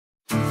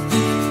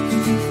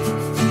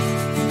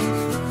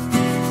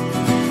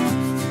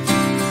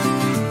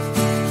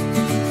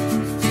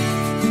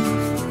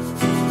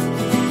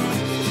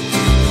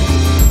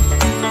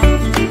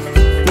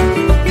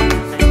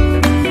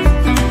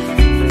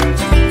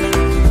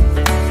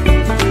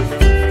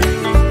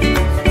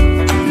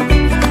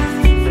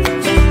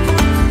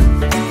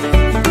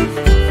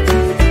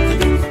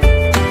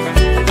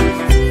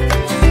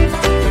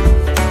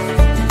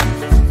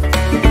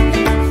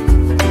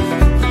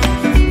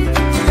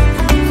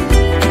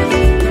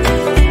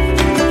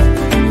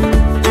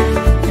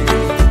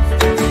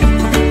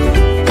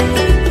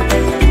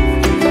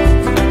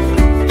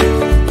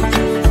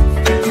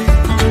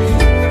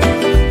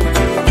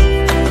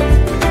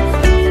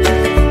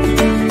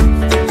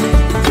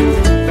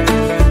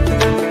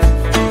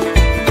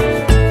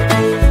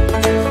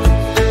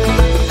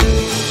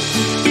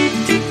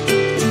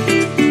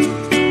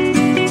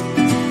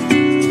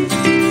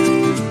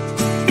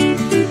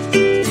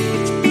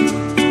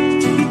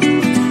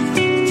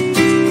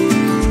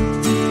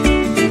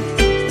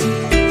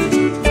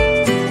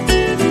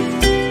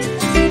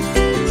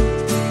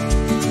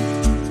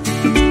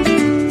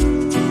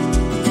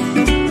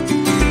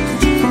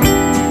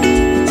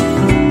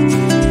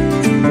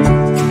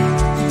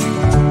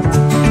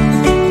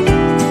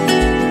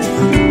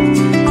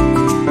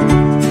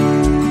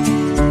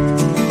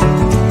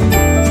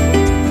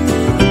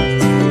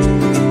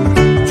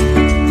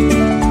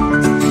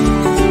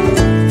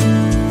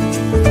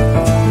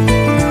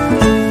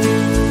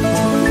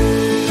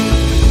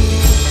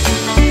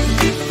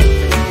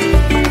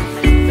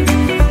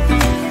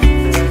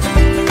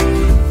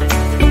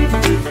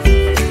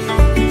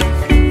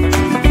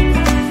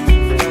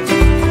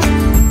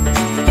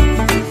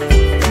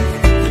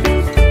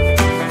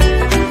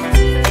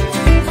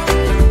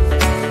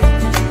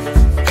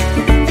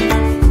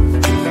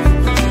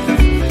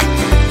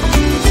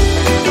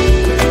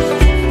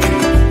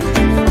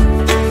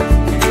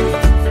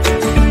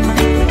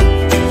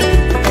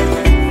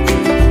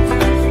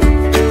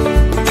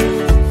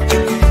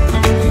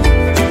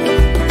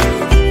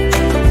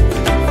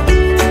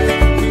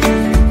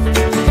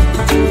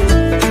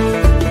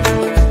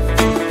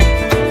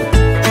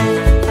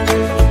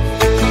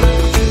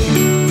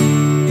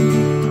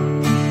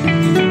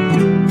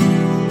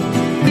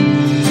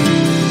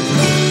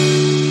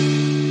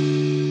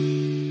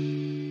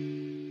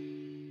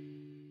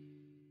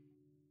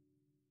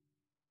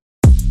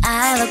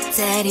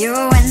at you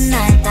when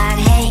I thought,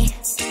 hey,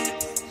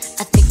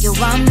 I think you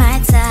want my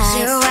type.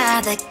 You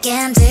are the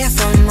candy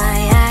from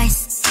my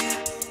eyes,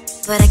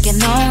 but I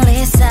can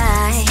only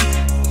sigh.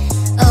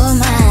 Oh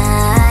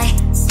my,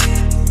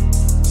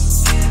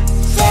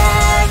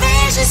 there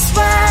is just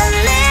one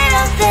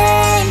little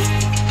thing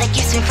that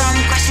keeps me from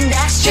crossing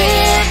that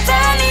street.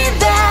 Driven me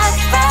back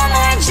from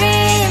my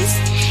dreams.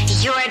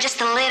 You are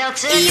just a little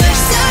too far. You're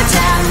so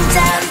dumb,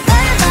 dumb,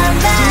 dumb, dumb,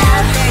 dumb.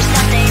 Now there's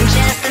nothing,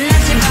 just an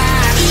empty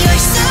box.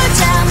 You're so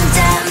dumb,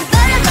 dumb,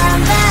 dumb, dumb,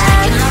 dumb.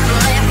 I cannot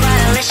believe, but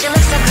at least you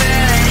look so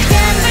good.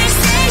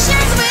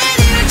 Conversations with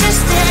you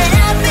just end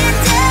up in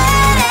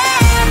dead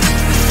end.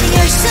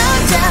 You're so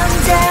dumb,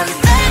 dumb,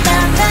 dumb,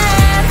 dumb,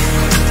 dumb.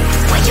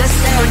 Why you're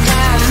so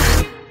dumb?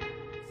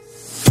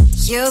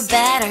 You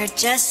better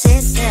just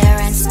sit there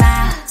and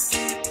smile,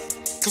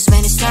 'cause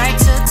when you start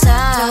to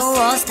talk, the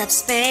world stops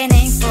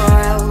spinning for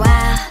a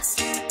while.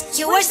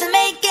 Your words don't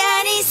make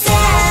any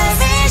sense.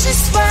 There's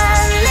just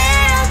one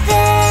little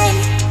thing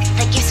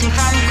that keeps me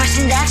from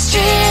crossing that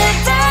street.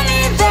 Driven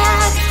me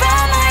back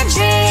from my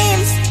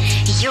dreams.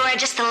 You are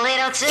just a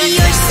little too far.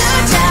 You're so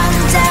dumb,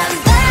 dumb,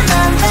 dumb,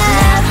 dumb, dumb.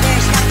 Now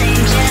there's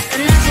nothing, just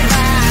an empty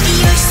box.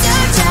 You're so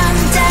dumb,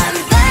 dumb,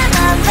 dumb,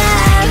 dumb,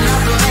 dumb. I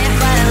cannot believe,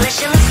 but at least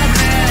you look so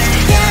good.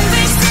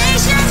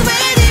 Conversations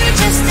with you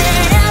just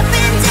end up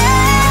in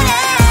dead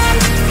end.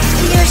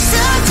 You're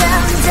so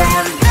dumb,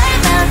 dumb, dumb,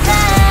 dumb,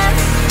 dumb.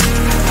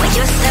 Why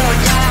you're so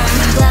dumb?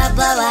 Blah,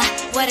 blah, blah.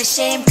 What a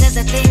shame, 'cause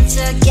I think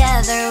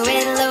together we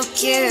look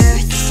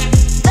cute.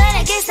 But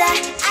I guess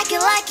I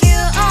can like you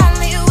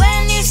only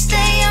when you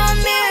stay on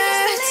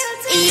mute.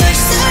 You're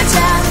so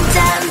dumb,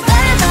 dumb,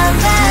 dumb, dumb,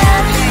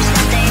 dumb. There's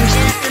nothing,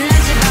 just an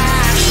empty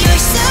box.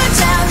 You're so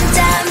dumb,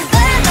 dumb,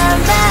 dumb, dumb,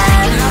 dumb.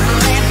 I cannot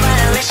believe, but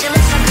at least you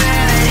look so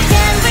good.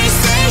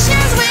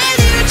 Conversations with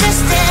you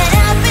just end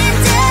up in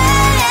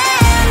dead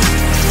end.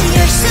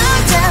 You're so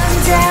dumb,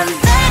 dumb,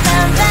 dumb,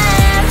 dumb,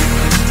 dumb.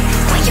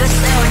 Why you're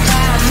so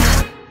dumb?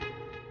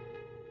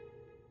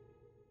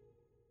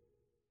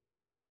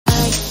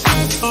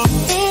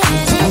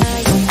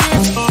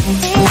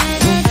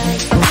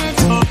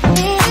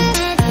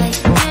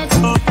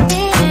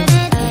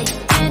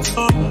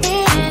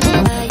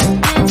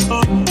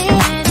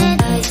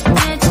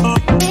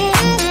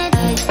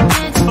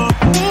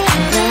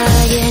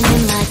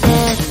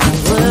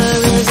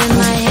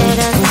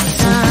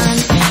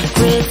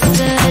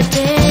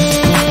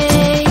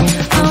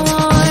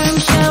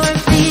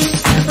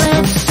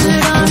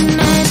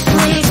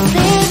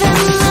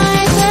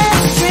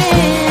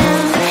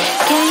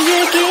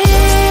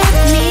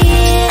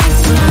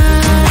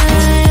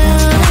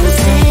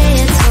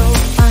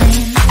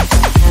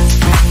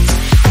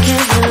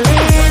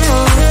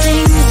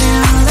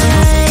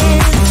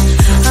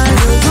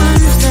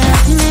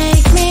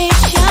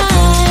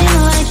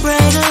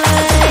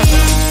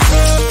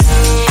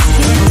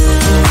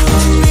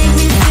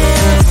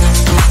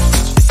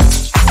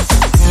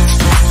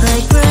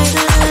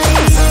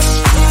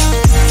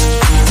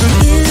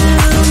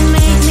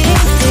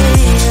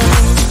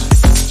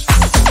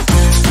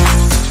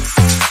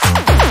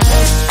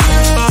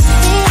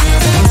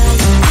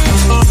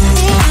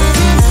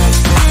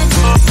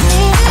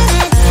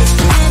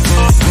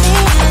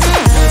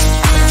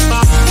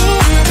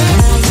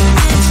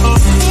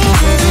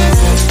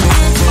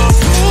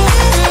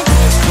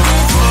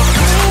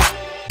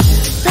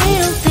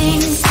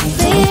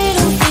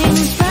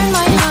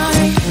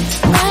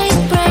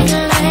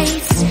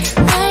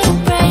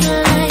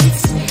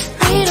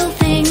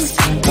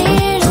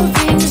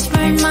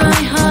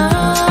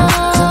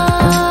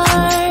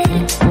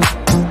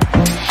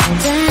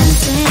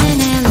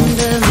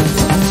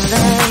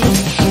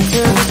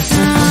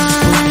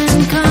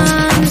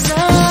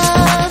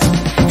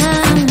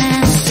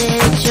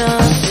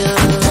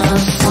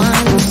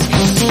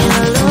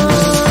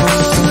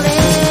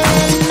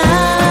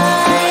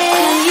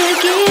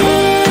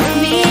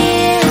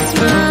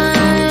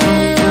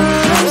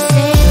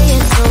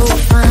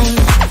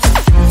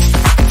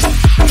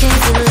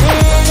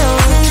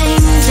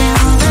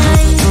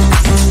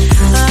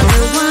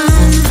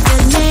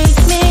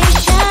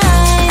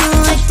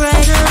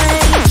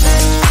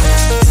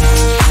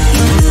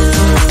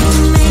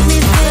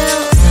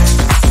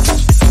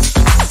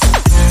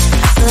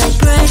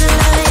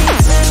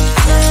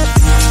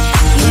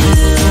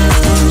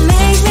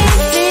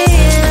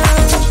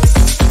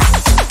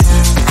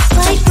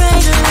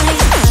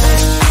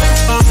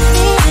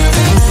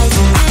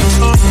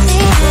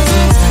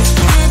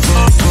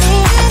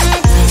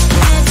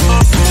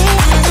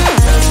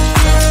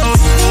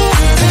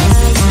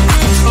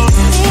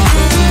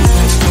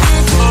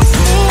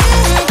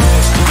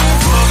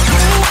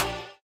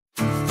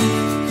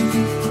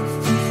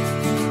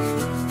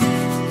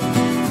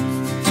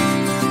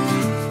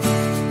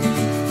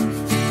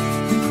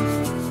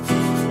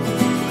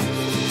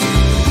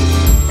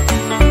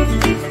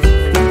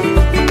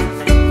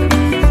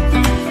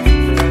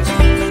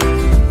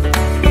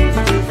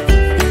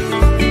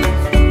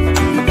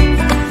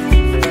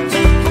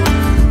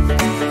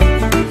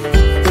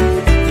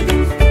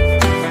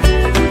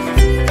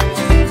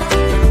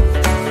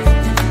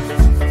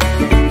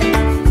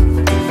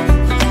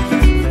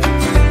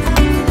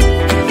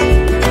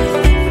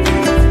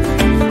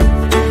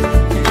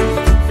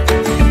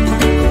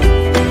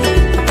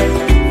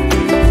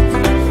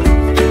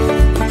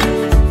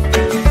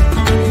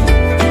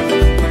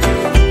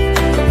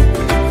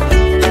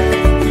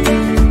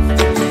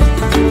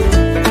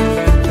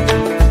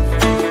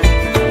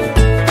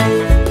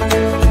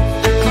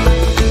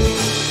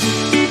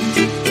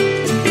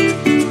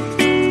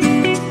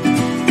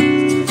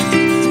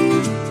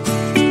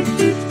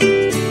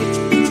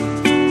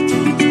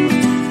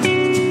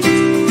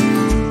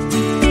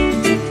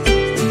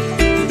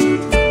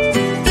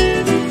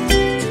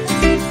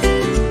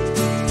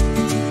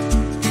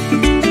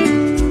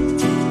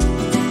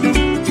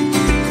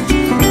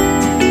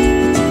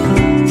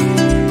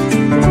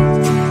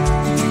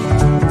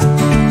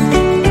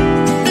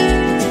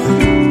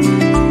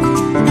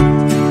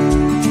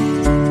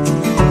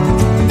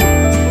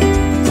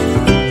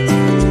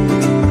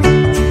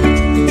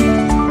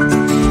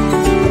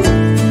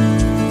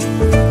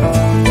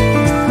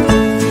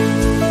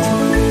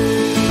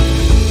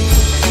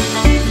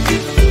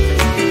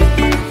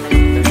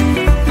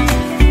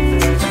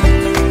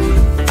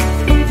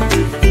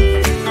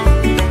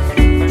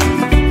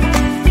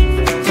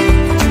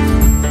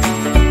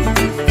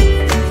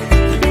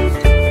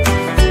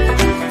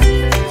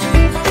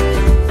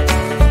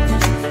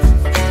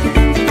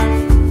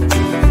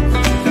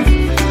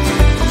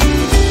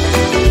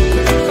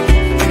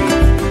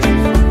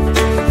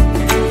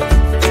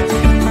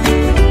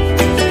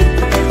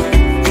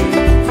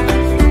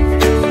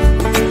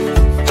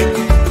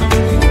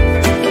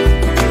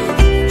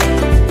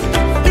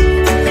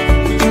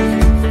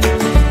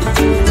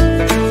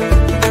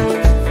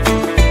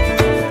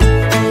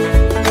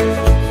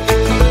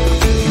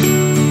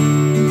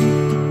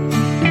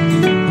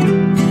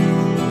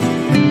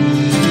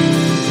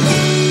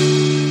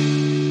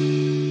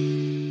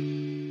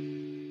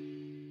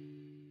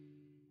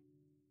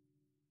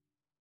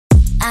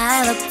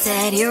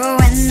 at you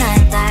when I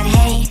thought,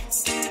 hey,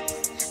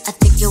 I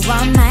think you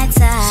want my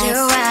type. You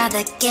are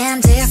the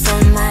candy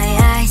from my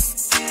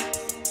eyes,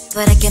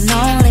 but I can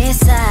only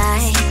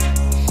sigh,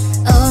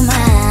 oh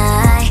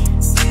my.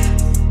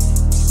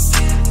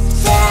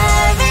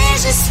 There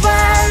is just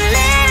one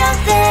little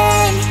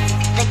thing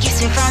that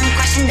keeps me from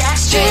crossing that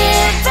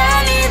street,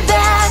 driving me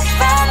back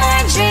from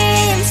my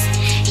dreams.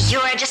 You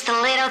are just a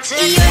little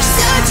too close. You're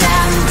so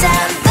dumb,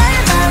 dumb, bum,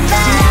 bum,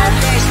 bum. Now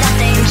there's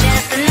nothing,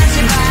 just enough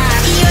to buy.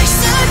 You're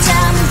so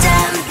dumb,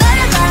 dumb, bum,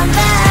 bum,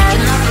 bum.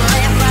 You don't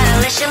believe, but at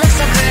least you look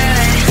so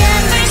good.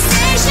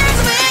 Conversations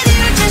with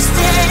you just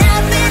end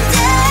up in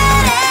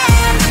dead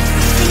end.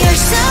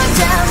 You're so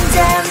dumb,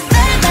 dumb,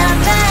 bum, bum,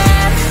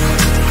 bum.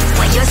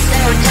 When you're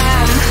so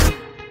dumb,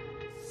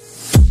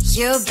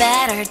 you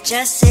better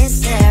just sit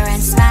there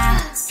and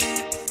smile,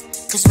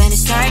 'cause when you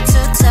start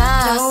to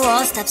talk, the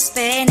world stops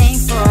spinning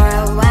for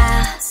a while.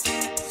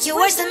 Your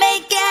words don't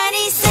make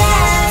any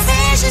sense.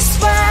 There's just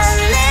one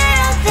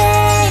little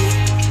thing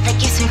that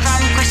keeps me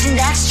from crossing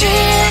that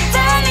street,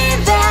 driving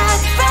me back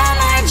from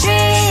my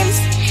dreams.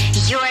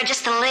 You are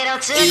just a little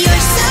too close.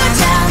 You're so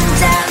dumb,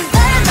 dumb,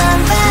 bum, bum,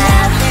 bum.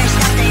 Now there's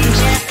nothing,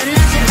 just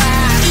enough to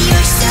buy.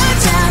 You're so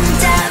dumb,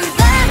 dumb,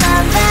 bum,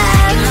 bum,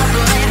 bum. You don't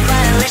believe,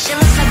 but at least you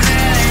look so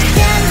good.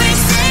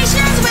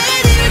 Conversations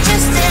with you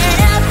just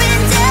end up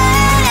in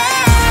dead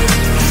end.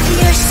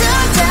 You're so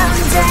dumb,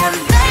 dumb,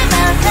 bum,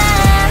 bum,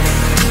 bum.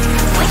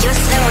 When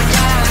you're so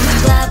dumb,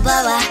 blah,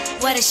 blah, blah.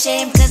 What a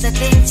shame, 'cause I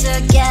think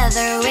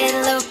together we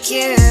look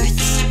cute,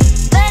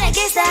 but I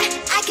guess that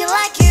I can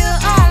like you